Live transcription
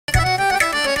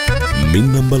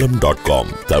மின்னம்பலம்.com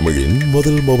தமிழின்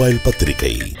முதல் மொபைல்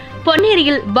பத்திரிகை.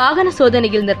 பொன்னேரியில் வாகன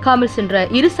சோதனையில் நிற்காமல் சென்ற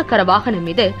இருசக்கர வாகனம்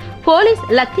மீது போலீஸ்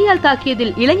லத்தியால்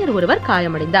தாக்கியதில் இளைஞர் ஒருவர்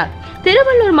காயமடைந்தார்.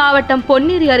 திருவள்ளூர் மாவட்டம்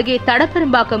பொன்னேரி அருகே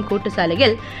தடப்பெரும்பாக்கம் கூட்டு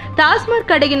சாலையில் டாஸ்மாக்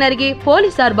கடையின் அருகே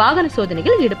போலீசார் வாகன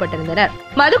சோதனையில் ஈடுபட்டிருந்தனர்.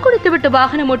 மது குடித்துவிட்டு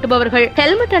வாகனம் ஓட்டுபவர்கள்,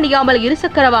 ஹெல்மெட் அணியாமல்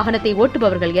இருசக்கர வாகனத்தை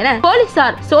ஓட்டுபவர்கள் என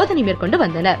போலீசார் சோதனை மேற்கொண்டு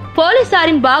வந்தனர்.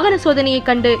 போலீசாரின் வாகன சோதனையை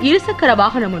கண்டு இருசக்கர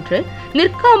வாகனம் ஒன்று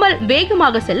நிற்காமல்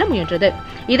வேகமாக செல்ல முயன்றது.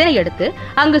 இதனையடுத்து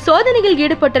அங்கு சோதனையில்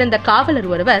ஈடுபட்டிருந்த காவலர்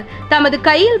ஒருவர் தமது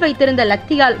கையில் வைத்திருந்த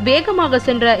லத்தியால் வேகமாக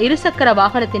சென்ற இருசக்கர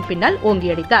வாகனத்தின் பின்னால்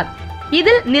ஓங்கி அடித்தார்.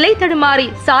 இதில் நிலை தடுமாறி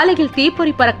சாலையில்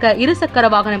தீப்பொறி பறக்க இருசக்கர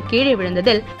வாகனம் கீழே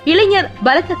விழுந்ததில் இளைஞர்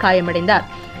பலத்த காயமடைந்தார்.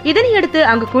 இதனையடுத்து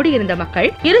அங்கு கூடியிருந்த மக்கள்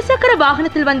இருசக்கர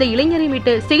வாகனத்தில் வந்த இளைஞரை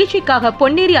மீட்டு சிகிச்சைக்காக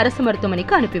பொன்னேரி அரசு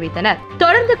மருத்துவமனைக்கு அனுப்பி வைத்தனர்.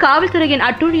 தொடர்ந்து காவல்துறையின்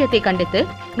அட்டூழியத்தை கண்டித்து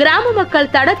கிராம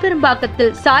மக்கள்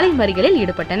தடப்பெரும்பாக்கத்தில் சாலை மறியலில்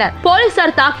ஈடுபட்டனர்.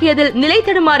 போலீசார் தாக்கியதில் நிலை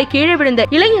தடுமாறி கீழே விழுந்த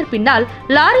இளைஞர் பின்னால்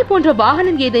லாரி போன்ற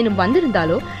வாகனம் ஏதேனும்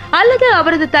வந்திருந்தாலோ அல்லது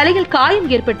அவரது தலையில் காயம்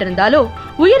ஏற்பட்டிருந்தாலோ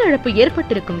உயிரிழப்பு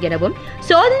ஏற்பட்டிருக்கும் எனவும்,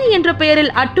 சோதனை என்ற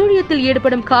பெயரில் அட்டூழியத்தில்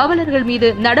ஈடுபடும் காவலர்கள் மீது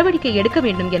நடவடிக்கை எடுக்க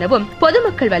வேண்டும் எனவும்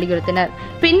பொதுமக்கள் வலியுறுத்தினர்.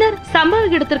 பின்னர்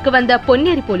சம்பவ இடத்திற்கு வந்த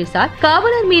பொன்னேரி போலீசார்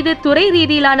காவலர் மீது துறை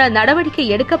ரீதியிலான நடவடிக்கை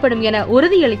எடுக்கப்படும் என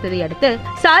உறுதியளித்ததை அடுத்து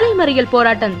சாலை மறியல்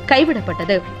போராட்டம்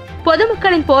கைவிடப்பட்டது.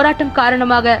 பொதுமக்களின் போராட்டம்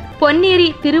காரணமாக பொன்னேரி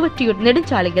திருவொற்றியூர்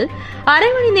நெடுஞ்சாலையில் அரை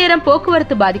மணி நேரம்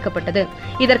போக்குவரத்து பாதிக்கப்பட்டது.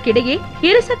 இதற்கிடையே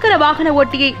இருசக்கர வாகன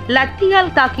ஓட்டியை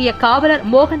லத்தியால் தாக்கிய காவலர்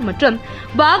மோகன் மற்றும்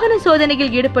வாகன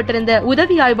சோதனையில் ஈடுபட்டிருந்த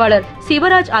உதவி ஆய்வாளர்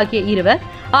சிவராஜ் ஆகிய இருவர்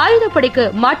ஆயுதப்படைக்கு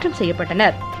மாற்றம்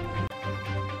செய்யப்பட்டனர்.